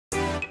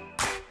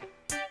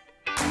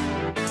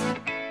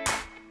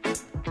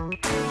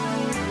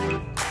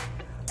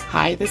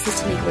Hi, this is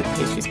Tamika with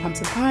Pastries, Pumps,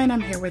 and Pie, and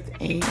I'm here with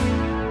a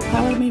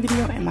Plan With Me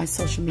video and my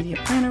social media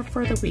planner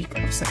for the week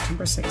of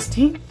September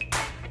 16th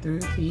through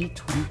the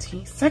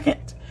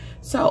 22nd.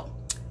 So,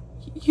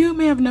 you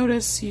may have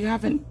noticed you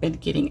haven't been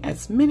getting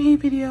as many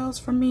videos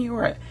from me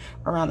or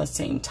around the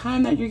same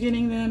time that you're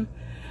getting them.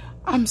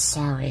 I'm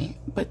sorry,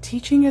 but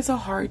teaching is a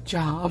hard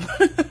job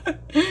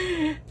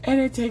and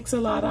it takes a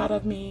lot out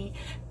of me,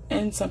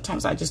 and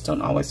sometimes I just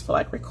don't always feel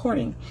like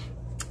recording.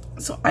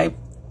 So I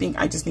think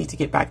I just need to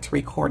get back to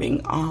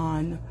recording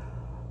on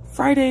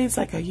Fridays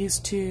like I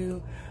used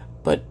to,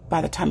 but by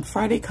the time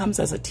Friday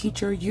comes as a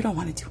teacher, you don't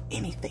want to do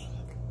anything.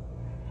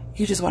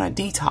 You just want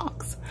to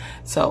detox.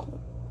 So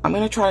I'm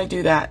going to try to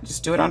do that.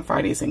 Just do it on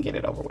Fridays and get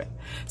it over with.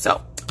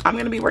 So I'm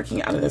going to be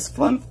working out of this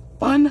fun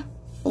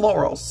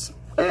florals.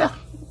 Ugh.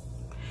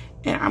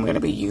 And I'm going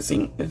to be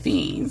using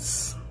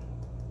these.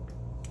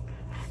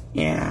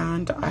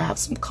 And I have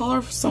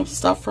some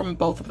stuff from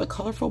both of the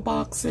colorful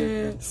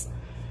boxes.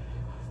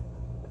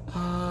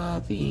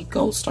 The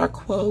Gold Star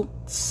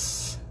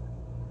quotes.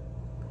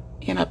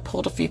 And I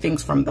pulled a few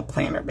things from the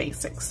planner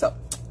basics. So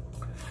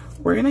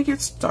we're going to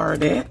get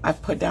started.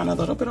 I've put down a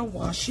little bit of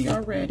washi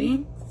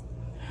already.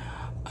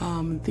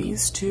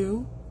 These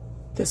two.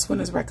 This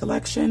one is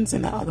Recollections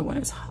and the other one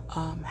is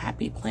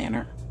Happy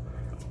Planner.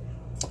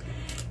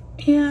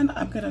 And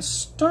I'm going to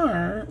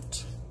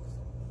start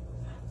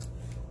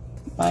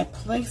by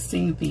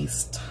placing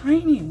these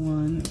tiny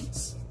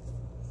ones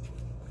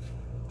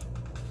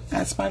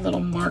as my little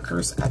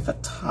markers at the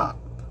top.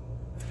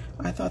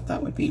 I thought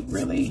that would be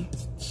really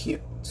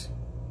cute.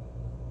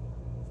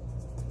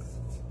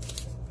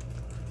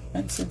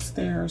 And since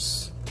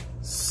there's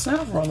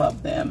several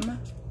of them,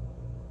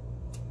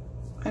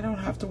 I don't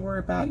have to worry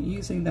about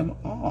using them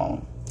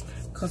all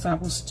because I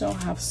will still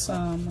have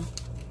some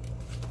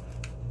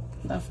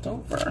left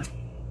over.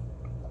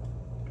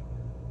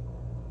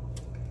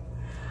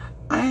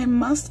 I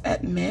must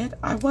admit,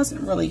 I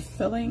wasn't really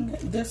feeling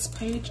this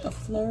page of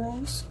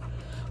florals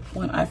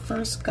when I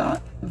first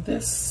got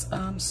this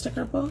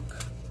sticker book.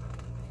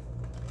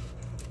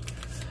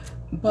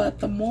 But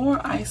the more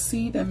I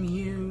see them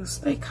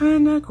used, they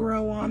kind of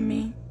grow on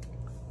me.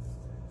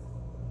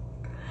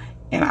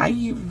 And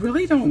I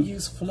really don't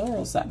use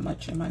florals that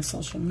much in my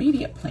social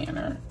media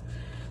planner.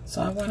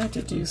 So I wanted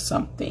to do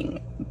something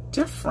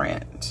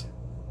different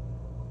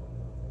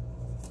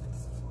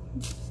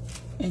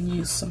and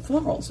use some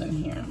florals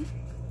in here.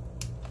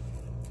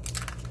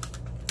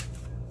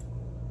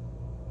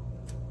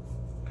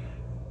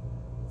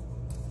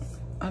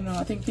 I don't know,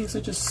 I think these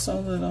are just so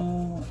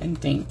little and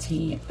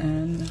dainty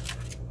and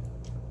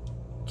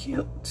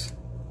cute.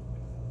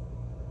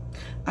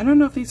 I don't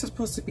know if these are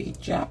supposed to be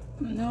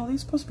no, these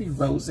are supposed to be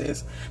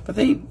roses, but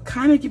they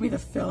kind of give me the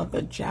feel of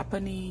the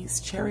Japanese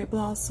cherry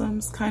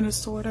blossoms, kind of,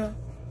 sort of.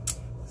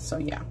 So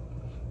yeah.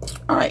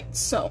 All right,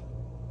 so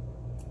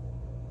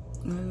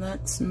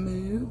let's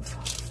move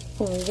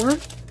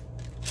forward.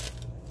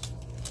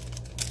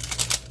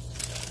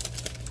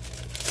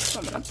 So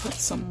I'm going to put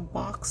some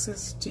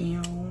boxes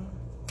down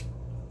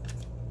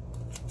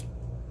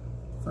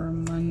for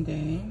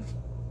Monday.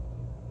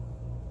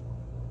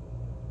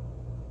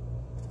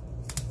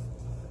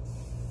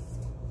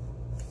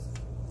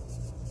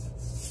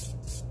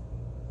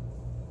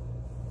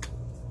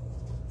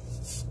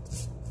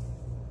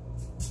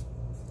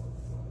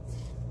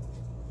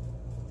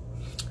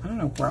 I don't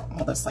know where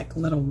all this like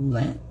little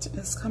lint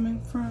is coming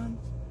from.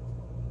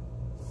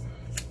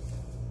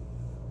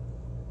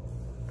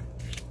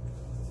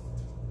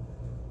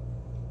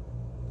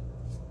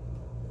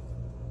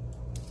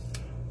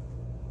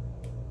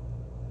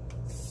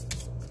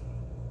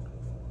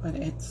 But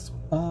it's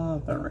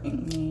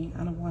bothering me.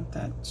 I don't want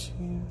that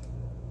to.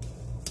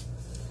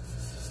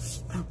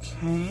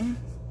 Okay.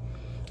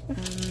 And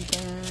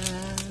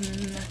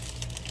then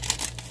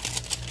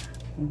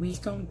we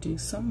gonna do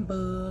some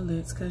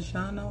bullets, cause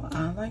y'all know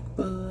I like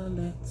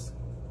bullets.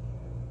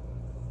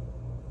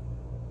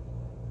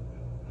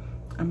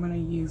 I'm gonna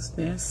use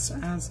this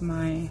as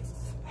my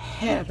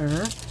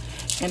header,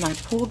 and I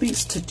pulled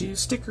these to-do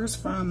stickers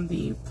from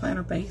the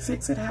Planner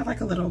Basics. It had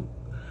like a little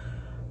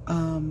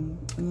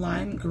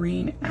lime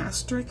green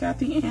asterisk at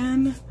the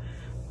end,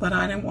 but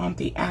I didn't want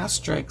the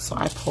asterisk, so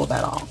I pulled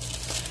that off.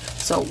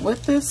 So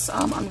with this,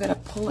 I'm gonna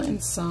pull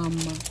in some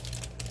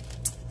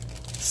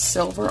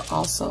silver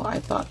also. I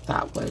thought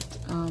that would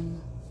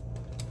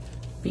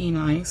be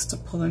nice to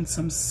pull in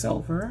some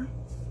silver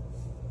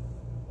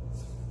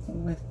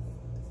with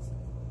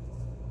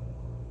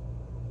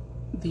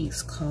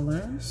these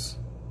colors.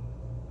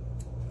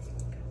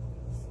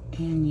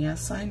 And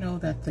yes, I know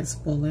that this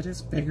bullet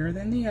is bigger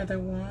than the other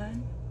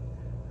one,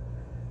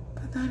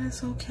 but that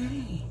is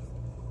okay.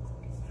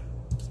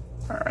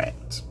 All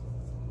right.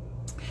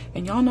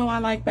 And y'all know I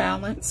like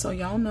balance, so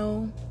y'all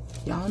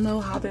know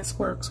how this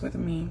works with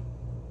me.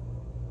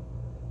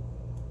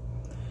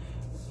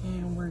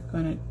 And we're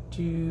gonna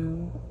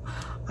do,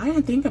 I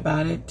didn't think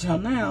about it till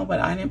now, but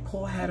I didn't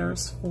pull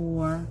headers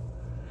for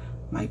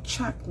my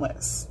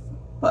checklist.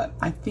 But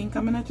I think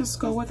I'm gonna just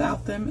go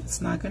without them. It's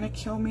not gonna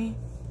kill me.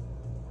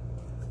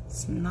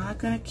 It's not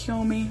gonna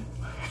kill me.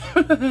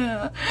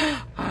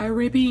 I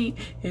repeat,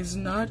 it's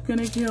not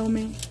gonna kill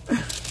me.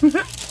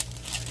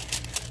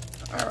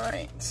 All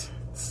right, let's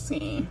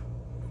see.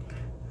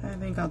 I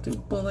think I'll do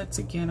bullets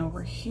again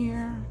over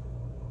here.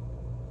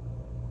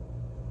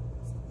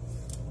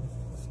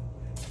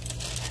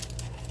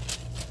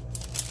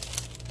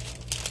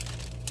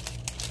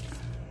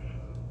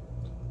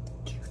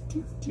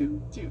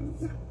 Do.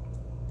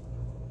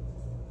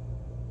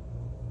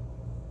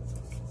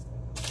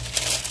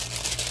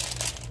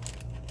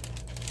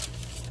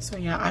 So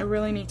yeah, I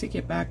really need to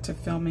get back to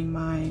filming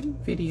my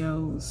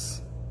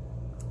videos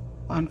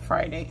on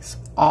Fridays,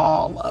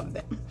 all of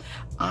them.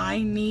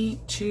 I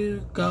need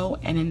to go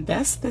and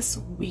invest this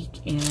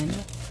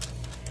weekend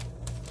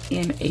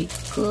in a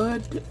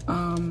good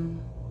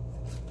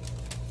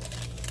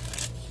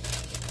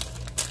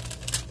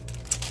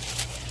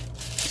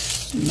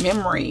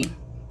memory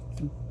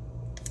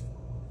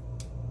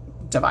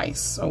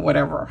device, or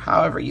whatever,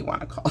 however you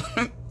want to call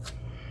it.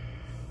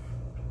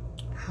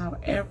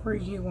 However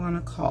you want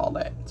to call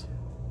it.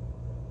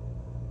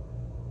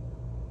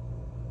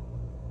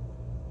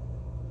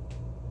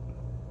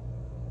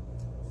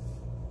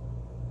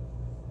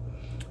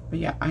 But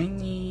yeah, I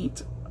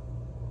need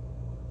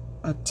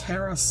a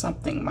tera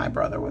something, my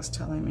brother was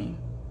telling me.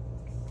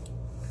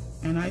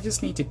 And I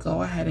just need to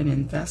go ahead and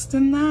invest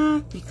in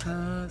that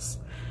because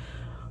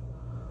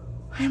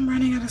I'm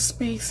running out of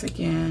space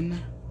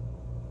again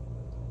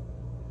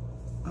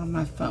on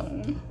my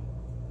phone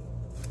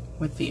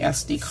with the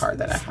SD card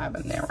that I have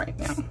in there right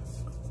now.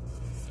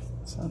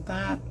 So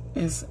that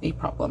is a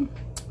problem.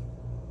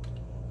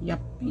 Yep.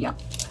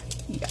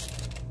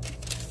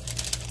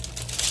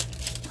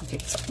 Okay,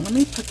 so let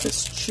me put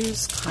this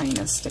choose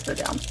kindness sticker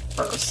down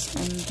first,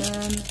 and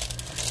then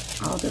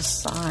I'll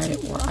decide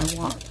where I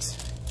want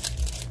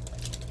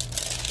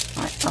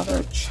my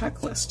other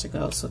checklist to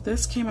go. So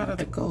this came out of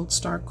the Gold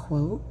Star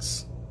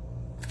Quotes.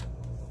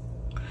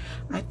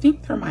 I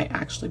think there might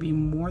actually be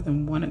more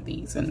than one of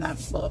these in that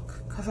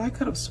book, because I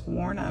could have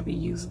sworn I've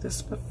used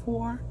this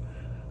before,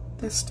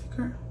 this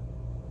sticker.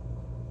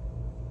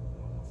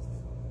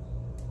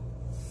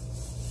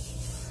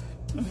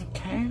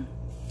 Okay.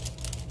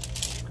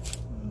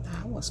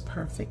 That was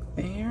perfect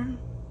there.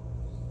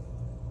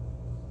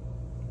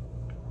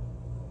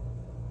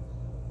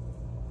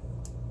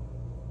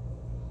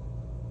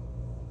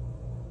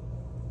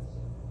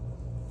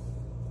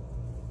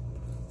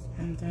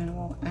 And then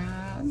we'll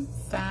add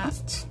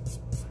that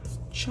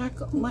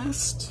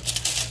checklist.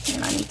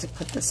 And I need to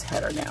put this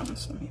header down.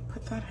 So let me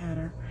put that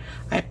header.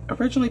 I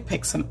originally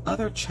picked some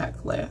other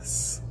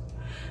checklists,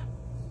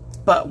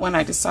 but when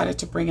I decided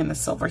to bring in the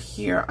silver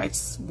here, I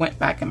just went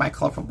back in my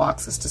colorful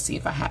boxes to see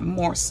if I had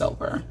more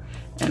silver,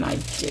 and I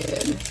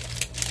did.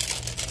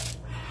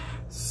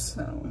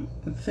 So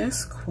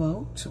this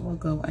quote will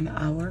go in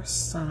our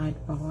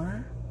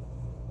sidebar.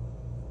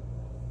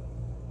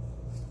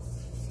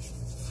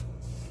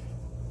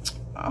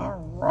 All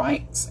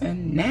right,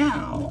 and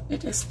now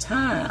it is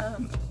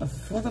time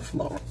for the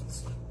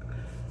florals.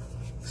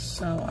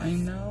 So I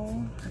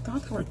know, I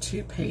thought there were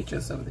 2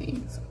 pages of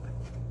these.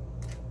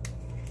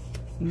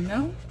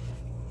 No?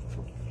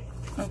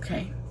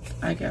 Okay,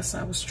 I guess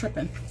I was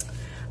tripping.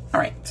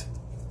 All right.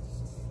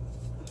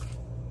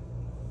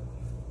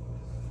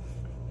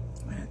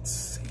 Let's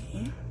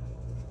see.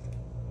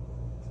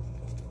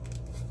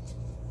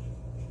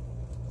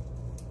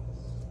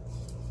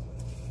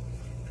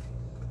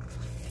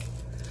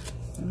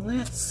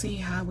 Let's see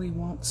how he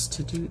wants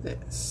to do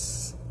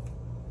this.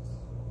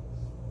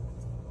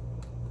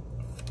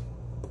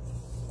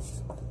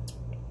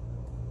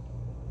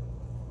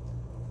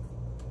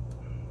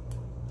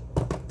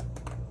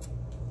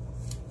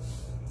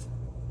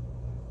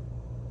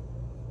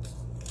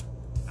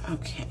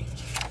 Okay.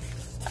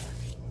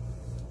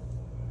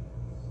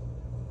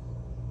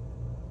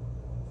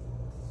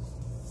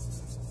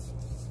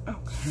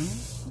 Okay,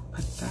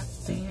 put that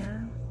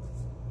there.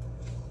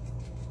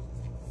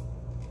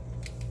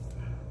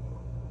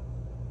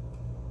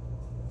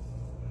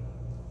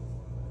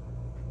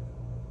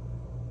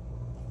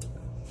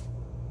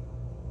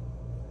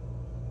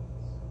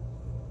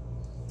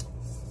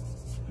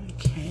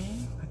 Okay,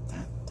 put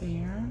that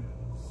there.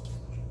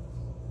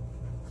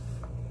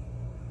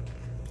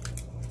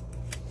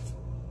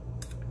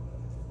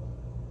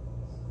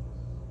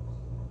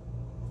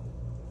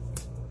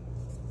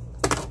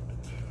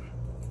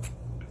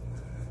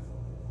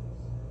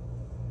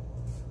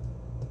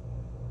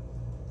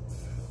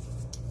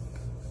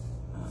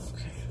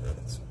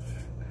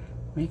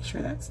 Make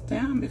sure that's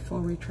down before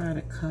we try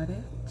to cut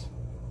it,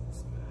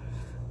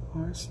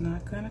 or it's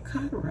not going to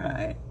cut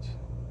right.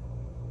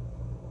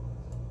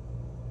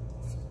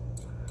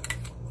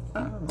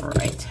 All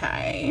right,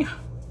 hi.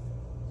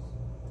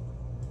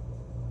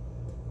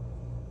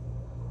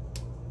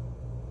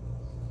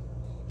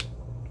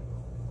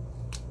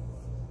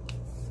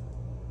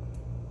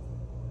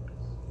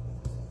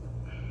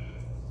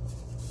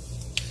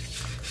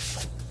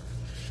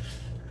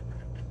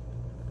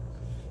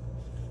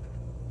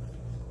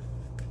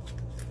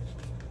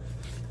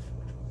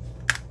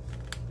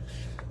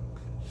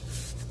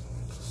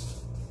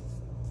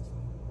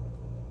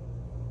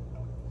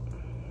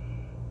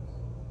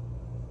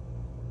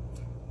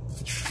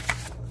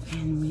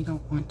 And we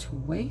don't want to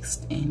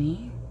waste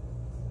any.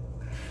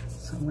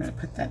 So we're gonna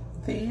put that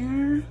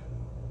there.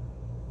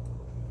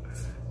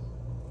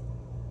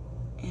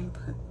 And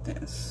put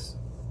this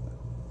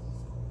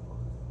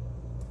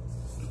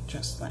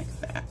just like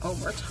that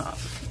over top,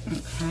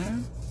 okay?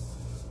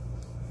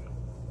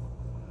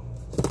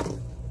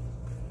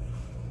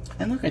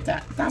 And look at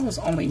that. That was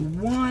only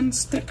one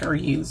sticker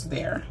used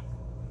there.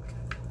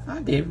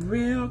 I did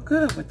real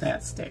good with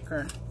that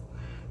sticker.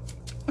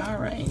 All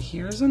right,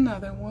 here's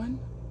another one.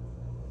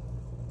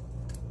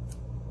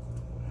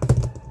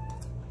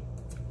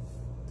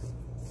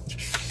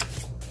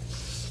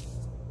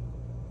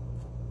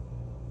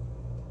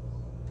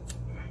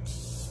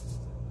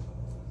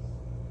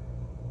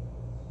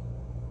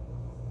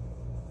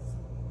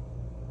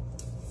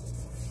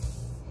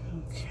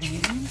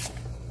 Okay.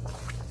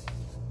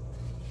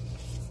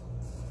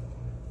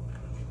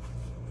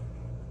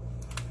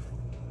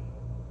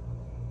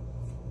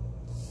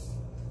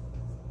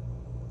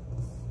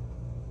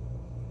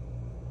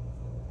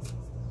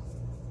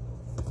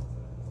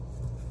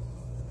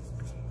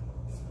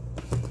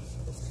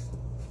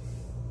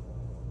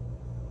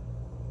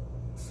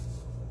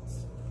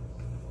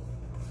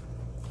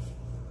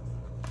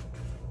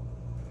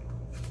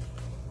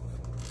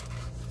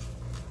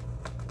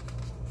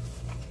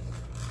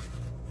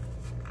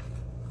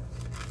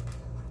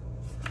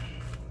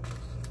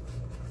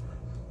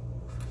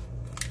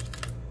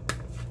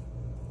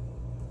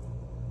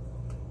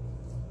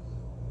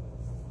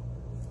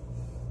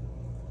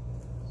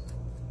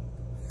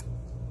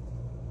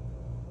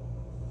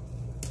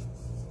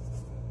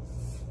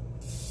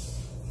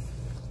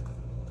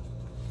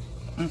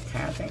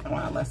 Okay, I think I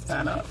want to lift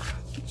that up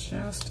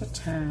just a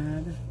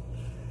tad.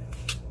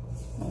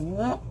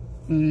 Well,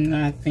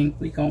 I think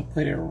we're going to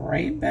put it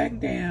right back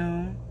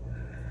down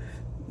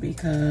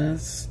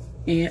because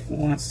it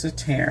wants to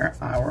tear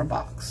our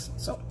box.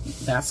 So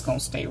that's going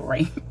to stay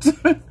right,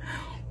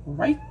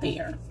 right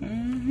there.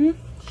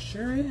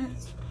 Sure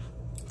is.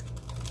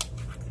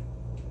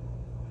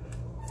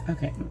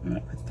 Okay, I'm going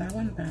to put that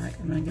one back.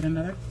 I'm going to get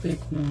another big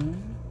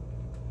one.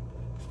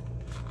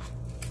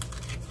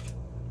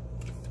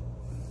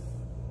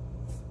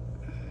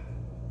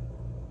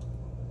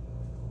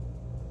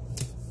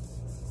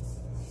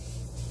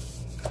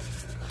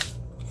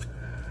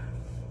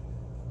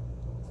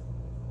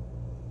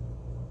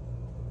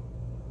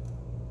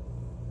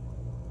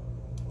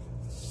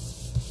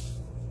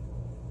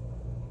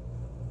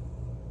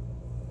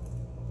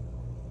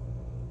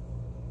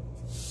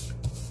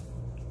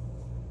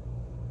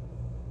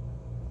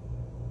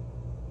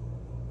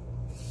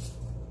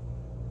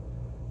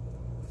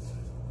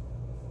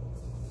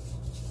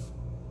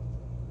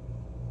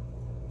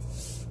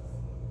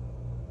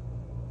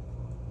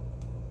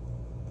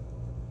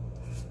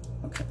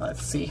 Okay,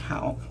 let's see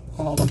how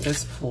all of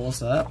this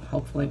pulls up.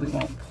 Hopefully we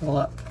won't pull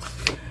up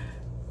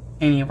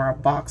any of our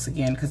box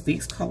again, because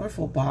these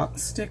colorful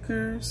box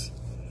stickers,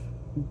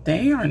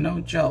 they are no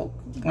joke.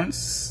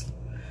 Once,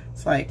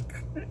 it's like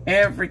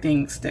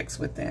everything sticks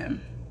with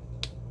them.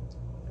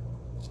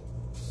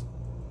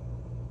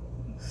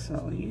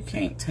 So you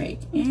can't take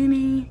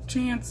any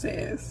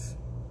chances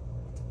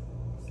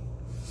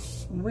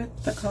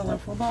with the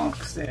colorful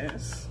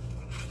boxes.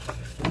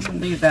 I'm gonna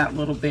leave that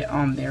little bit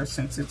on there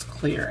since it's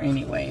clear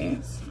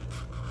anyways.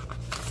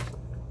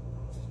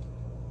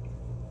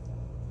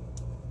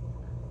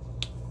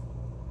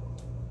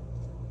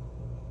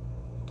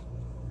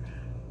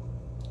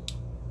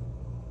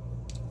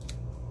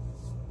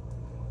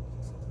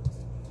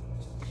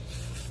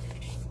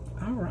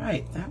 All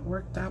right, that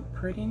worked out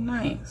pretty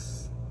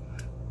nice.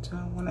 Do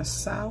I want to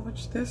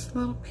salvage this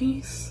little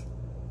piece?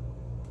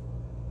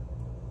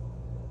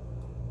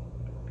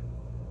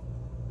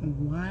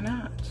 Why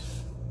not?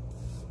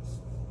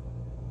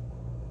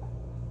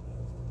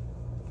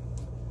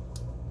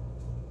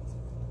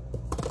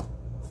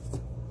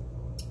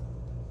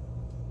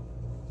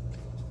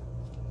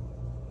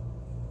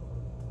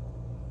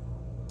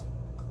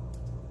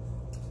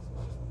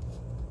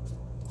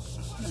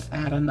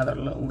 Add another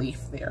little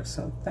leaf there.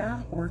 So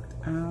that worked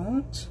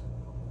out.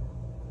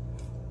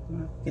 I'm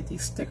gonna get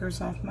these stickers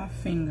off my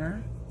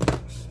finger.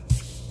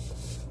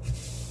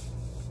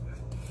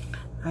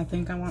 I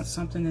think I want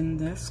something in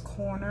this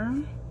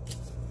corner.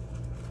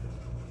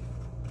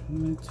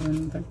 I'm gonna do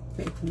another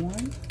big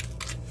one.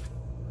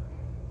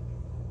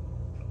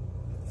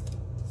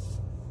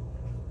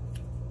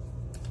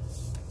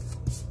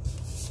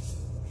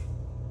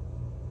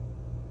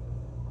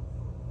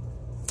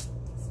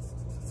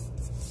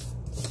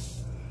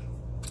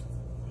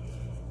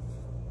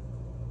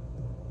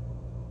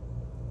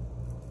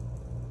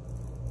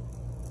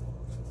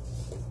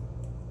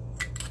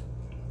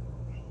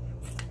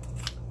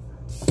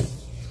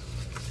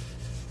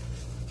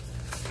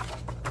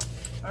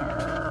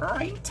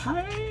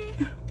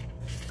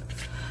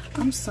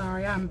 I'm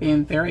sorry, I'm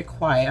being very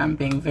quiet. I'm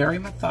being very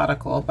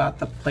methodical about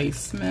the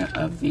placement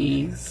of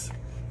these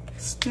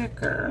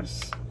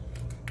stickers.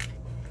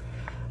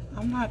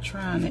 I'm not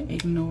trying to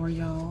ignore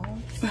y'all.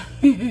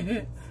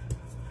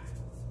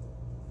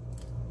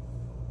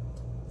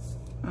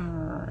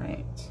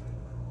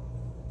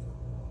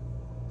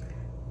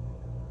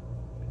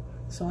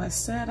 So I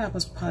said I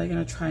was probably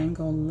gonna try and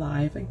go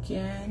live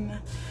again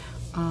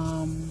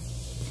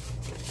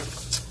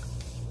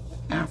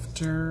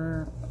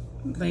after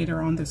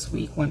later on this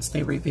week once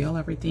they reveal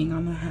everything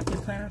on the Happy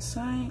Planner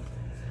site.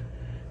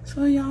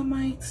 So y'all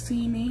might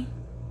see me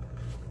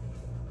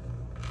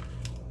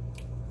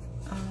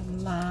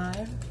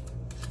live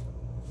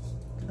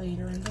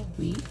later in the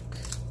week,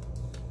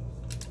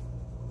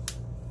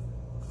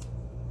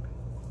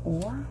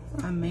 or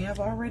I may have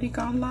already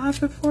gone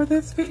live before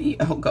this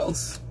video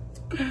goes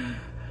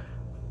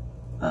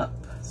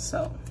up,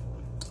 so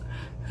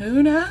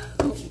who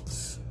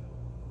knows.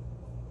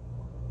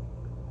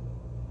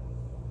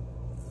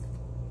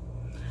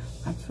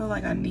 I feel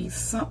like I need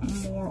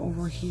something more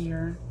over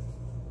here,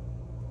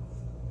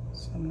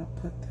 so I'm gonna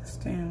put this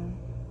down,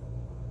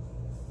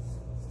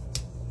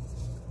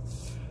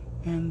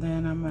 and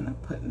then I'm gonna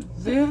put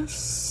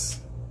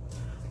this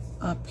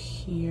up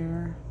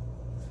here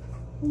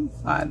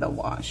by the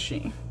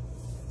washi,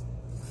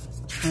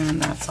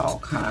 and that's all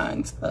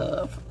kinds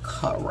of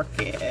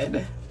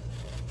crooked.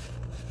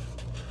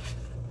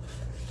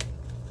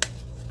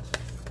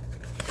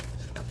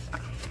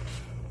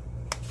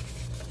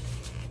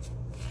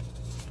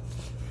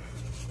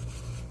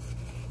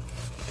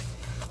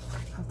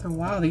 After a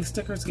while, these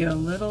stickers get a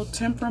little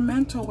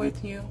temperamental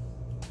with you.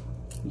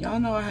 Y'all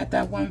know I had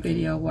that one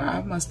video where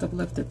I must have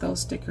lifted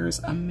those stickers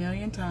a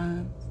million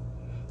times.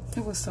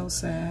 It was so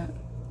sad.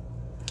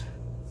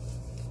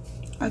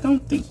 I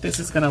don't think this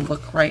is gonna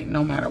look right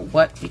no matter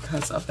what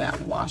because of that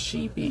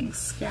washi being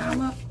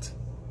scalloped.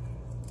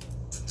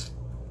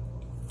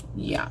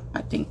 Yeah,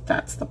 I think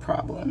that's the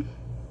problem.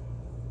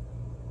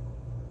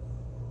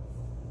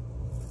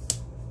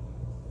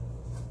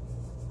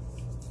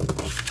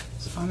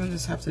 So I'm gonna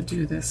just have to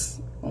do this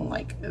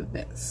like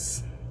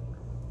this.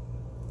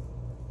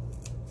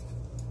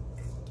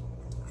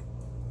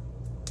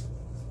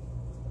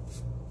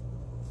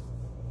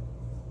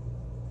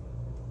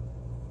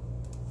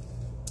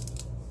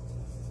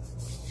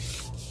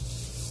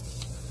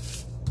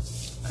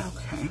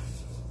 Okay.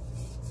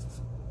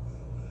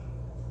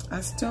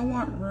 I still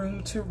want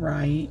room to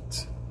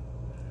write,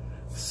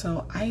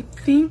 so I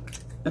think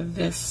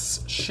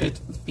this should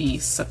be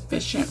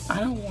sufficient. I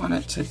don't want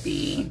it to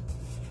be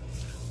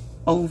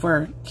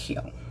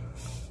overkill.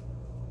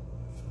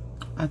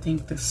 I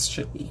think this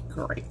should be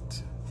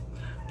great.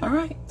 All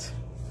right,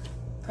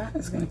 that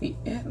is going to be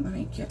it. Let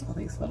me get all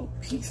these little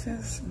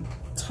pieces and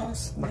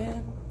toss them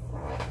in.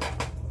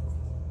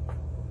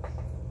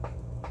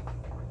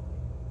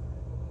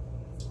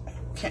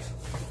 Okay.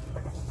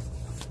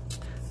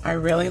 I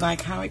really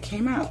like how it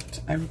came out.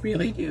 I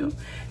really do.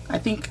 I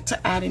think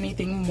to add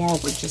anything more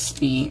would just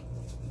be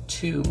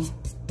too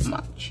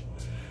much.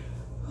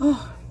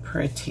 Oh,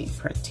 pretty,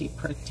 pretty,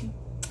 pretty.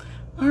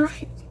 All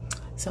right.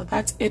 So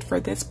that's it for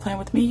this plan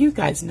with me. You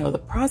guys know the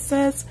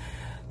process.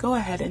 Go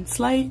ahead and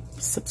slay,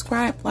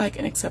 subscribe, like,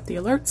 and accept the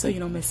alerts so you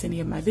don't miss any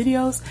of my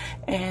videos.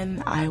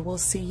 And I will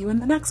see you in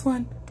the next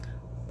one.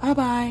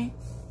 Bye-bye.